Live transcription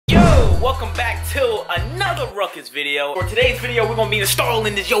welcome back to another Ruckus video. For today's video, we're gonna be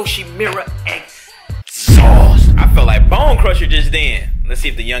installing this Yoshimura askzosh. I felt like Bone Crusher just then. Let's see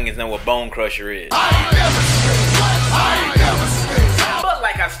if the youngins know what Bone Crusher is. But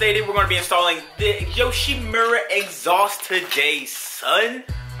like I stated, we're gonna be installing the Yoshimura askzosh today, son.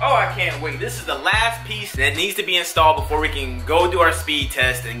 Oh, I can't wait. This is the last piece that needs to be installed before we can go do our speed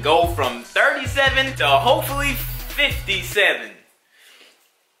test and go from 37 to hopefully 57.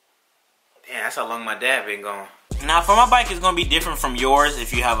 Damn, that's how long my dad been gone. Now, for my bike, it's gonna be different from yours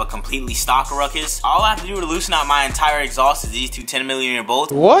if you have a completely stock Ruckus. All I have to do to loosen out my entire exhaust is these two 10mm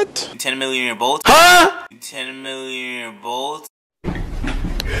bolts. What? 10mm bolts. Huh? 10mm bolts.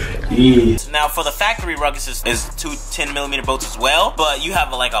 Yeah. Now, for the factory Ruckus is two 10mm bolts as well, but you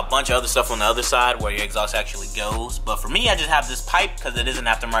have like a bunch of other stuff on the other side where your exhaust actually goes. But for me, I just have this pipe because it is an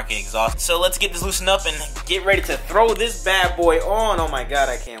aftermarket exhaust. So let's get this loosened up and get ready to throw this bad boy on. Oh my god,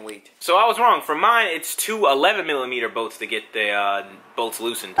 I can't wait. So I was wrong. For mine, it's two 11mm bolts to get the bolts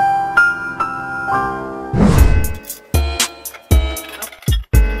loosened.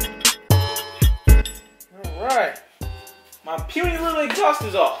 Alright. My puny little exhaust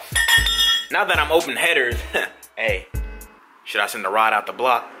is off. Now that I'm open headers, hey, should I send the rod out the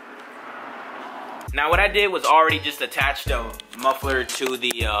block? Now what I did was already just attach the muffler to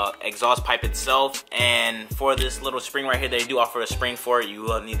the exhaust pipe itself, and for this little spring right here, they do offer a spring for it. You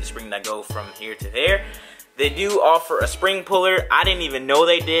will need the spring that go from here to there. They do offer a spring puller. I didn't even know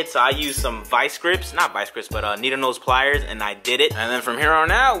they did, so I used some vice grips, not vice grips, but needle nose pliers, and I did it. And then from here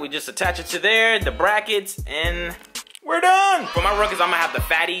on out, we just attach it to there, the brackets, and we're done! For my Ruckus, I'm gonna have the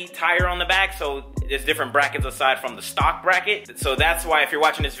fatty tire on the back, so there's different brackets aside from the stock bracket. So that's why if you're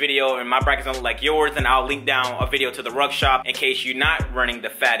watching this video and my brackets don't look like yours, then I'll link down a video to the ruck shop in case you're not running the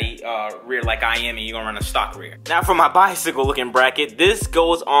fatty rear like I am and you're gonna run a stock rear. Now for my bicycle looking bracket, this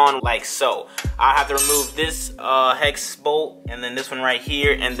goes on like so. I have to remove this hex bolt and then this one right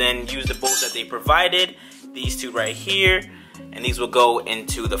here, and then use the bolts that they provided. These two right here, and these will go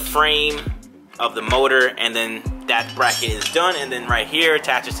into the frame of the motor, and then that bracket is done, and then right here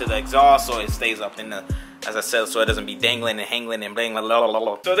attaches to the exhaust so it stays up in the, as I said, so it doesn't be dangling and hangling and bling, la la la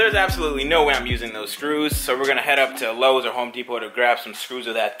la. So there's absolutely no way I'm using those screws, so we're gonna head up to Lowe's or Home Depot to grab some screws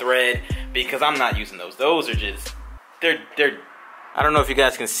of that thread because I'm not using those. Those are just, they're I don't know if you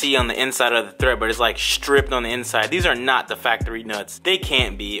guys can see on the inside of the thread, but it's like stripped on the inside. These are not the factory nuts. They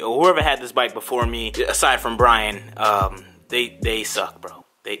can't be, or whoever had this bike before me, aside from Brian, they suck, bro.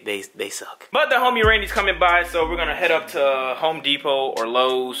 They suck. But the homie Randy's coming by, so we're gonna head up to Home Depot or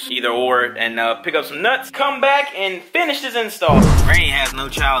Lowe's, either or, and pick up some nuts, come back and finish this install. Randy has no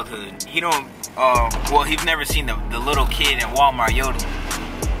childhood. He don't, well, he's never seen the little kid in Walmart yodeling.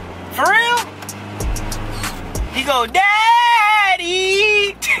 For real? He go,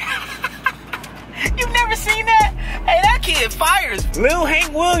 Daddy! You've never seen that? Hey, that kid fires. Lil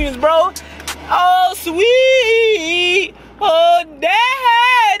Hank Williams, bro. Oh, sweet. Oh, Daddy!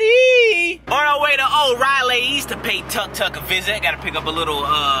 On our way to O'Reilly's to pay Tuck Tuck a visit. I gotta pick up a little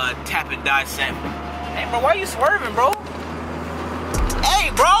tap and die set. Hey, bro, why you swerving, bro? Hey,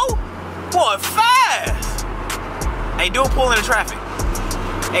 bro! Boy, fast! Hey, do a pull in the traffic.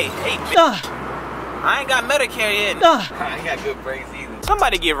 Hey, I ain't got Medicare yet. I ain't got good brakes either.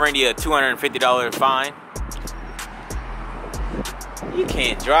 Somebody give Randy a $250 fine. You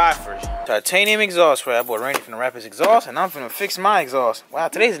can't drive for titanium exhaust for that boy Randy finna wrap his exhaust, and I'm finna fix my exhaust. Wow,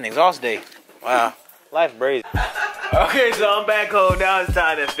 today's an exhaust day. Wow, life brazy. Okay, so I'm back home. Now it's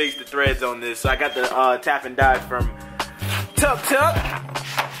time to fix the threads on this. So I got the tap and die from Tuck Tuck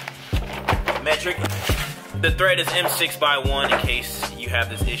Metric. The thread is M6x1 in case you have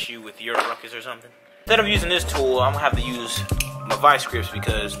this issue with your Ruckus or something. Instead of using this tool, I'm gonna have to use my vice grips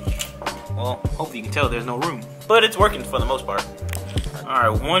because, well, hopefully you can tell there's no room. But it's working for the most part.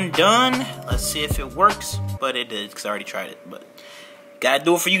 Alright, one done. Let's see if it works. But it did, because I already tried it. But gotta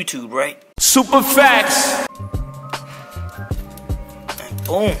do it for YouTube, right? Super facts! And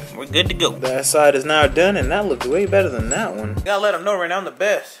boom, we're good to go. That side is now done, and that looked way better than that one. You gotta let them know right now I'm the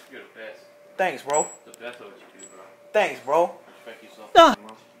best. You're the best. Thanks, bro. The best of what you do, bro. Thanks, bro. Respect yourself.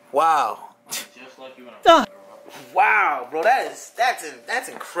 Wow. Just like you and wow, bro, that's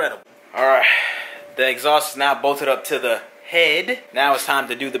incredible. Alright, the exhaust is now bolted up to the head. Now it's time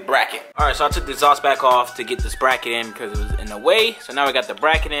to do the bracket. Alright, so I took the exhaust back off to get this bracket in because it was in the way. So now we got the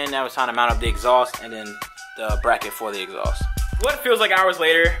bracket in. Now it's time to mount up the exhaust and then the bracket for the exhaust. What feels like hours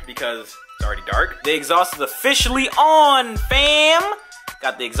later because it's already dark. The exhaust is officially on, fam.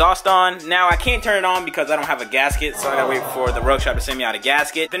 Got the exhaust on. Now I can't turn it on because I don't have a gasket, so I gotta wait for the ruck shop to send me out a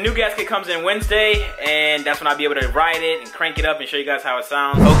gasket. The new gasket comes in Wednesday, and that's when I'll be able to ride it and crank it up and show you guys how it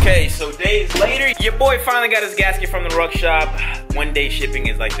sounds. Okay, so days later, your boy finally got his gasket from the ruck shop. 1-day shipping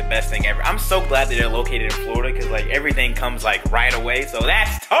is like the best thing ever. I'm so glad that they're located in Florida because like everything comes like right away, so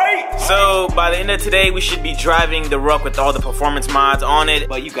that's tight. So by the end of today, we should be driving the ruck with all the performance mods on it,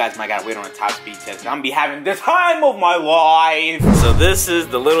 but you guys might gotta wait on a top speed test. I'm gonna be having the time of my life. So this is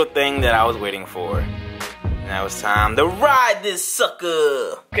the little thing that I was waiting for. Now it's time to ride this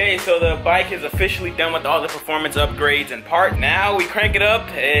sucker. Okay, so the bike is officially done with all the performance upgrades and parts. Now we crank it up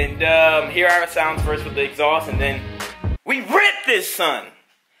and hear how it sounds first with the exhaust, and then we rip this son.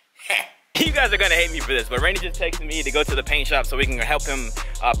 You guys are gonna hate me for this, but Randy just texted me to go to the paint shop so we can help him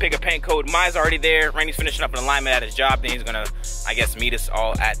pick a paint code. Mine's already there. Randy's finishing up an alignment at his job. Then he's gonna, I guess, meet us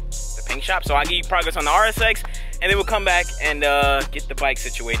all at the paint shop. So I'll give you progress on the RSX, and then we'll come back and get the bike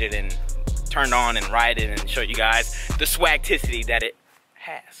situated and turned on and ride it and show you guys the swagticity that it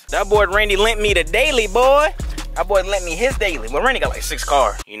has. That boy Randy lent me the daily, boy. That boy lent me his daily. Well, Randy got like 6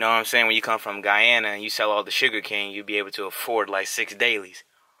 cars. You know what I'm saying? When you come from Guyana and you sell all the sugar cane, you'll be able to afford like 6 dailies.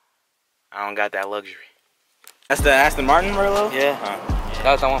 I don't got that luxury. That's the Aston Martin, Merlot? Yeah.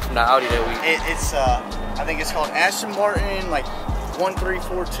 That was the one from the Audi that we... It's I think it's called Aston Martin, like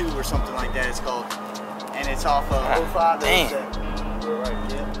 1342 or something like that it's called. And it's off of 05. Dang.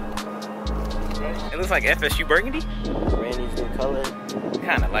 Right, yeah. It looks like FSU Burgundy. Randy's new color.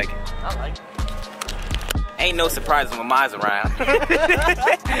 Kinda like it. I like it. Ain't no surprises when mine's around. Hey,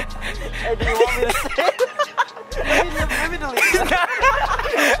 do you want me to say it? Let me delete that.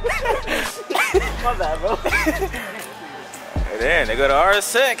 My bad, bro. And then they go to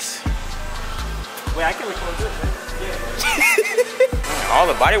RS6. Wait, I can record this, man. Yeah. All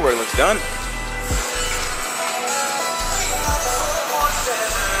the bodywork looks done.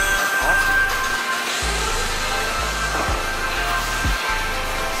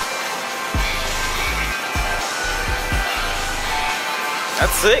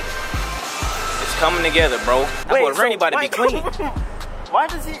 That's sick. It's coming together, bro. That boy Randy about to be clean. Why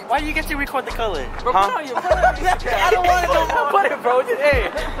do you get to record the color? Bro, Huh? put it on Instagram. I don't want it no more. Put it, bro. Just,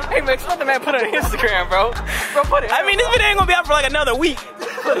 hey, man, let the man put it on Instagram, bro. Bro, put it. I mean, this video ain't gonna be out for like another week.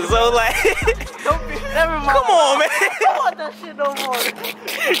 So like, Never mind. Come on, man. I don't want that shit no more.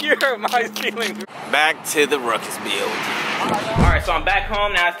 You hurt my feelings. Back to the Ruckus build. Alright, so I'm back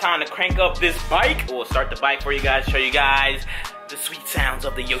home. Now it's time to crank up this bike. We'll start the bike for you guys, show you guys the sweet sounds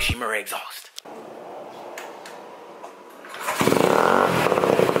of the Yoshimura exhaust.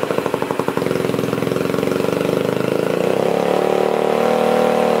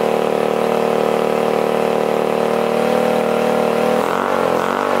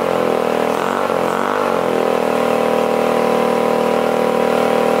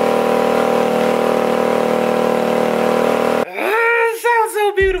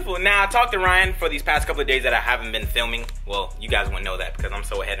 Now, I talked to Ryan for these past couple of days that I haven't been filming. Well, you guys wouldn't know that because I'm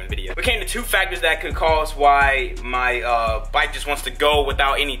so ahead in video. We came to 2 factors that could cause why my bike just wants to go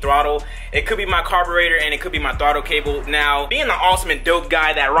without any throttle. It could be my carburetor and it could be my throttle cable. Now, being the awesome and dope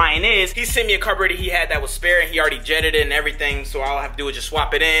guy that Ryan is, he sent me a carburetor he had that was spare and he already jetted it and everything. So all I have to do is just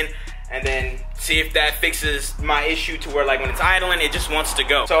swap it in and then see if that fixes my issue to where like when it's idling, it just wants to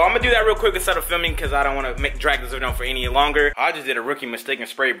go. So I'm gonna do that real quick instead of filming because I don't want to drag this video for any longer. I just did a rookie mistake and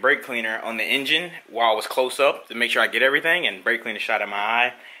sprayed brake cleaner on the engine while I was close up to make sure I get everything, and brake cleaner shot at my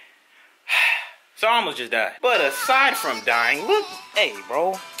eye. So I almost just died. But aside from dying, look, hey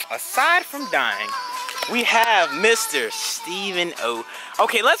bro, aside from dying, we have Mr. Stephen O.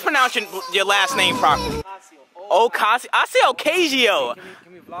 Okay, let's pronounce your last name properly. Ocasio. I say Ocasio.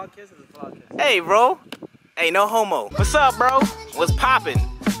 Can we vlog kiss or just vlog kiss? Hey, bro. Hey, no homo. What's up, bro? What's poppin'?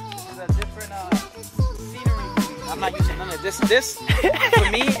 It's a different scenery for me. I'm not using none of this. This, for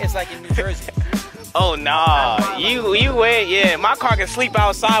me, is like in New Jersey. Oh, nah. You wait. Yeah, my car can sleep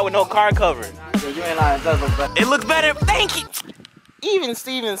outside with no car cover. Yeah, you ain't lying. It does look better. It looks better. Thank you. Even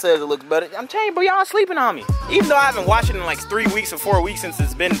Steven says it looks better. I'm telling you, bro, y'all sleeping on me. Even though I haven't watched it in like 3 weeks or 4 weeks since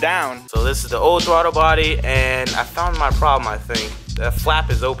it's been down. So this is the old throttle body, and I found my problem, I think. The flap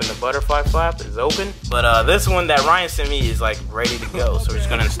is open, the butterfly flap is open. But this one that Ryan sent me is like ready to go. So we're just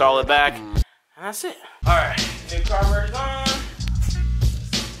gonna install it back, and that's it. All right, new carburetor's on.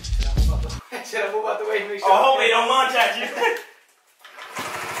 Should I move out the way? Oh, hopefully don't launch at you.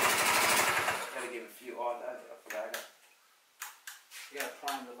 Gotta give a few odd. I forgot. You gotta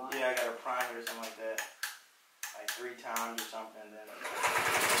prime the line. Yeah, I got a prime it or something like that. Like 3 times or something. Then.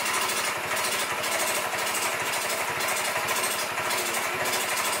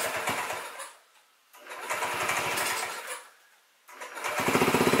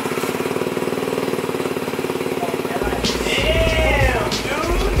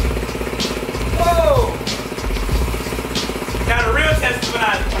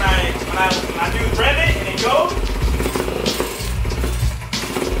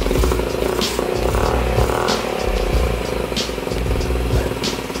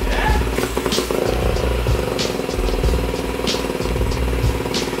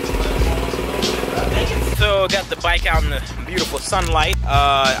 the bike out in the beautiful sunlight.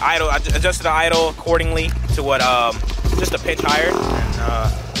 I adjusted the idle accordingly to what just a pitch higher,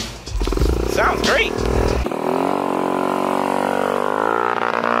 and sounds great.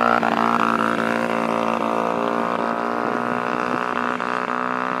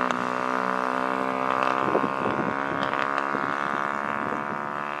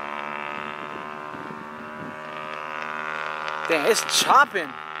 Dang, it's chopping.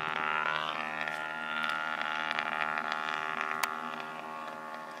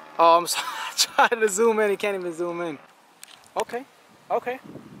 Oh, I'm sorry. Trying to zoom in. He can't even zoom in. Okay. Okay. I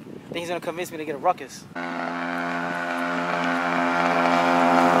think he's gonna convince me to get a Ruckus. Not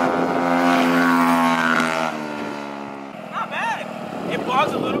bad. It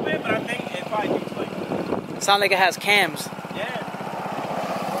bogs a little bit, but I think it probably keeps like. Sound like it has cams. Yeah.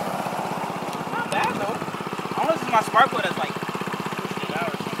 Not bad though. I don't know if this is my spark plug that's like pushed it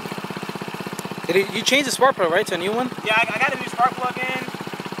out or something. Did you change the spark plug, right, to a new one? Yeah, I got a new spark plug in.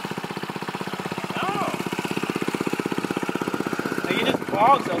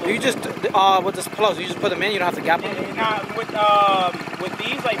 You just with this plugs, you just put them in. You don't have to gap them. Nah, with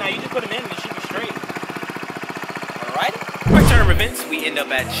these, like, now you just put them in and it should be straight. Alright. Quick turn of events, we end up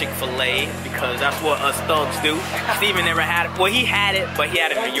at Chick-fil-A because that's what us thugs do. Steven never had it. Well, he had it, but he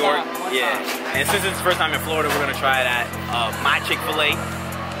had it in New York. Yeah. And since it's his first time in Florida, we're gonna try it at my Chick-fil-A.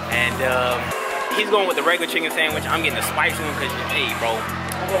 And he's going with the regular chicken sandwich. I'm getting the spicy one because, hey, bro.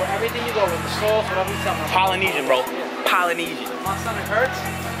 Everything you go with the sauce, whatever you tell me. Polynesian, bro. Polynesian. My stomach hurts.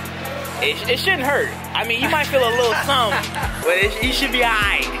 It shouldn't hurt. I mean, you might feel a little something, but you should be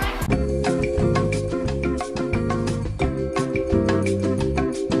alright.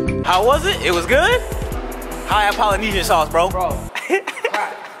 How was it? It was good? How that Polynesian sauce, bro? Bro,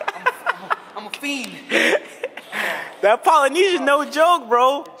 I'm a fiend. That Polynesian, no joke,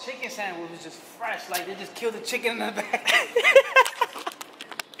 bro. The chicken sandwich was just fresh. Like, they just killed the chicken in the back.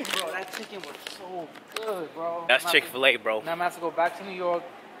 Bro, that chicken was so good, bro. That's Chick-fil-A, bro. Now I'm gonna have to go back to New York,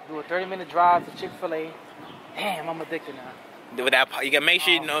 do a 30-minute drive to Chick-fil-A. Damn, I'm addicted now. With that, you gotta make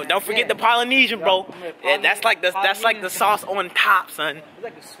sure you know. Don't forget the Polynesian, bro. Yeah, that's like the sauce on top, son. It's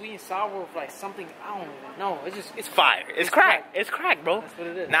like a sweet and sour with like something I don't even know. It's fire. It's crack. It's crack, bro. That's what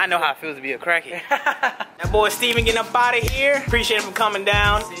it is. Now I know how it feels to be a crackhead. That boy Steven getting up out of here. Appreciate him for coming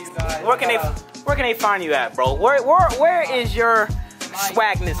down. See you guys. Where can they find you at, bro? Where is your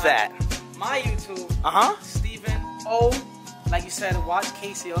swagness at? My YouTube. Steven O. Like you said, watch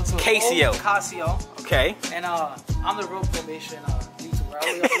Casio. So Casio. Casio. Okay. And I'm the real probation YouTuber.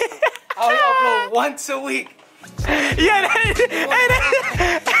 I only upload once a week. Yeah,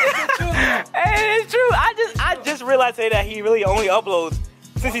 it's true. I just realized today that he really only uploads,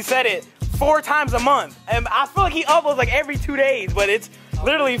 since he said it, 4 times a month. And I feel like he uploads like every 2 days, but it's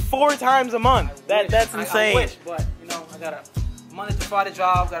literally 4 times a month. That's insane. I wish, but you know, I got a Monday to Friday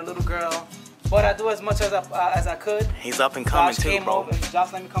job, got a little girl. But I do as much as I could. He's up and coming Josh too, came bro. Over,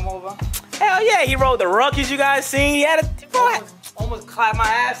 Josh let me come over. Hell yeah, he rode the Ruckus you guys seen. He had a almost clapped my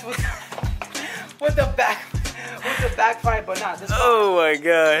ass with the back fight, but nah. This oh my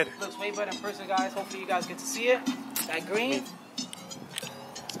god. Looks way better in person, guys. Hopefully you guys get to see it. That green,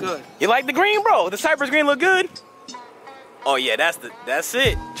 it's good. You like the green, bro? The Cypress green look good. Oh yeah, that's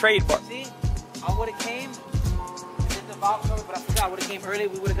it. Trademark. See, I would have came. But I forgot, would have came early,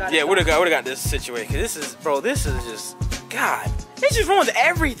 we would have got it. Yeah, would have got this situation. This is just, God, it just ruins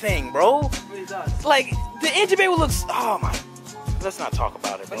everything, bro. It really does. Like, the engine bay looks, oh my, let's not talk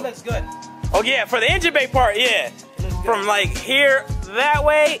about it, bro. But it looks good. Oh yeah, for the engine bay part, yeah. From like here, that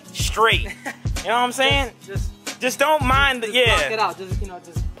way, straight. You know what I'm saying? Just don't mind, just yeah. block it out,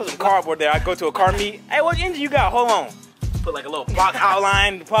 just put some cardboard there. I go to a car meet. Hey, what engine you got? Hold on. Put like a little block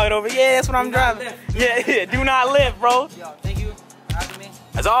outline, plug it over. Yeah, that's what I'm driving. Yeah, do not lift, bro. Yo, thank you for having me.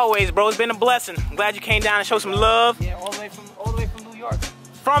 As always, bro, it's been a blessing. I'm glad you came down and showed some love. Yeah, all the way from New York.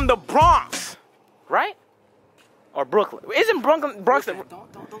 From the Bronx, right? Or Brooklyn? Isn't Bronx? Don't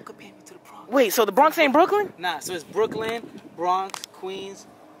compare me to the Bronx. Wait, so the Bronx ain't Brooklyn? Nah, so it's Brooklyn, Bronx, Queens.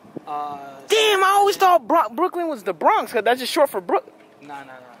 Damn, I always thought Brooklyn was the Bronx, cause that's just short for Brook. Nah.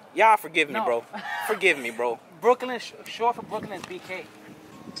 Y'all forgive me, bro. Forgive me, bro. Brooklyn, short for Brooklyn is BK.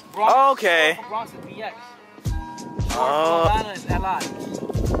 Bronx, okay. Short for Bronx is BX. Short for Atlanta is LI.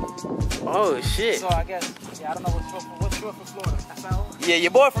 Oh shit. So I guess, yeah, I don't know what's short for Florida. FL? Yeah,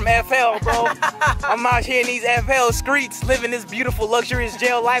 your boy from FL, bro. I'm out here in these FL streets living this beautiful, luxurious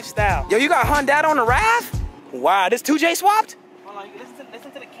jail lifestyle. Yo, you got Hyundai on the RAV? Wow, this 2J swapped? Hold on,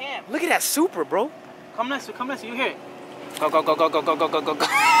 listen to the cam. Look at that Supra, bro. Come next, you hear it. Go.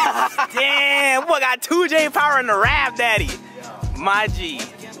 Damn, boy got 2J power in the RAV, daddy. My G.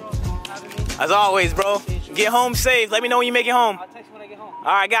 As always, bro. Get home safe. Let me know when you make it home. I'll text you when I get home. All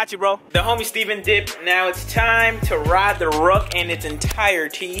right, got you, bro. The homie Steven dipped. Now it's time to ride the Ruck in its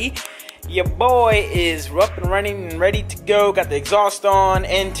entirety. Your boy is up and running and ready to go. Got the exhaust on,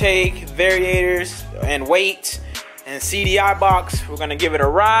 intake, variators, and weight, and CDI box. We're gonna give it a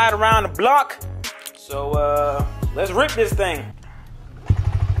ride around the block. So let's rip this thing.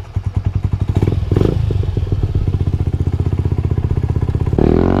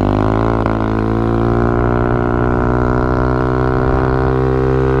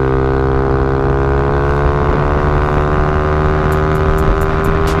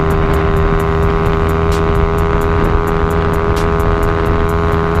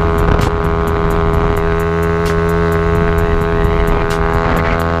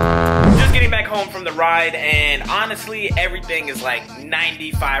 Ride, and honestly everything is like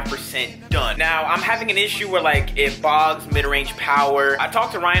 95% done. Now I'm having an issue where like it bogs mid-range power. I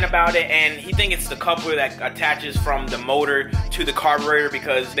talked to Ryan about it and he thinks it's the coupler that attaches from the motor to the carburetor,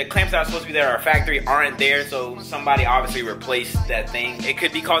 because the clamps that are supposed to be there at our factory aren't there, so somebody obviously replaced that thing. It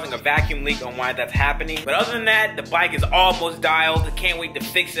could be causing a vacuum leak on why that's happening, but other than that, the bike is almost dialed. Can't wait to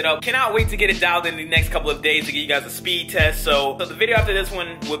fix it up. Cannot wait to get it dialed in the next couple of days to give you guys a speed test. So the video after this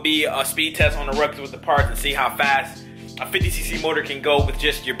one would be a speed test on the Ruckus with the parts and see how fast a 50cc motor can go with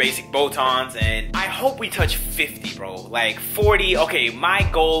just your basic Botons. And I hope we touch 50, bro. Like 40, okay, my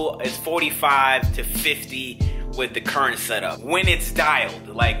goal is 45 to 50 with the current setup. When it's dialed,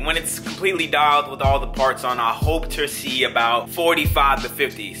 like when it's completely dialed with all the parts on, I hope to see about 45 to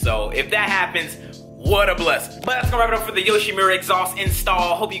 50. So if that happens, what a blessing. But that's gonna wrap it up for the Yoshimura exhaust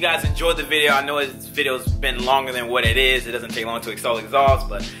install. Hope you guys enjoyed the video. I know this video's been longer than what it is. It doesn't take long to install exhaust,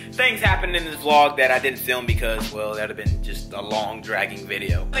 but things happened in this vlog that I didn't film because, well, that'd have been just a long, dragging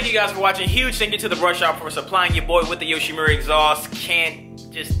video. Thank you guys for watching. Huge thank you to the brush shop for supplying your boy with the Yoshimura exhaust.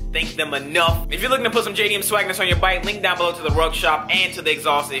 Can't just thank them enough. If you're looking to put some JDM swagness on your bike, link down below to the Ruck shop and to the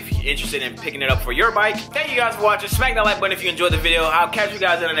exhaust if you're interested in picking it up for your bike. Thank you guys for watching. Smack that like button if you enjoyed the video. I'll catch you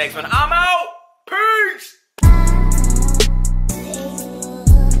guys in the next one. I'm out. Peace!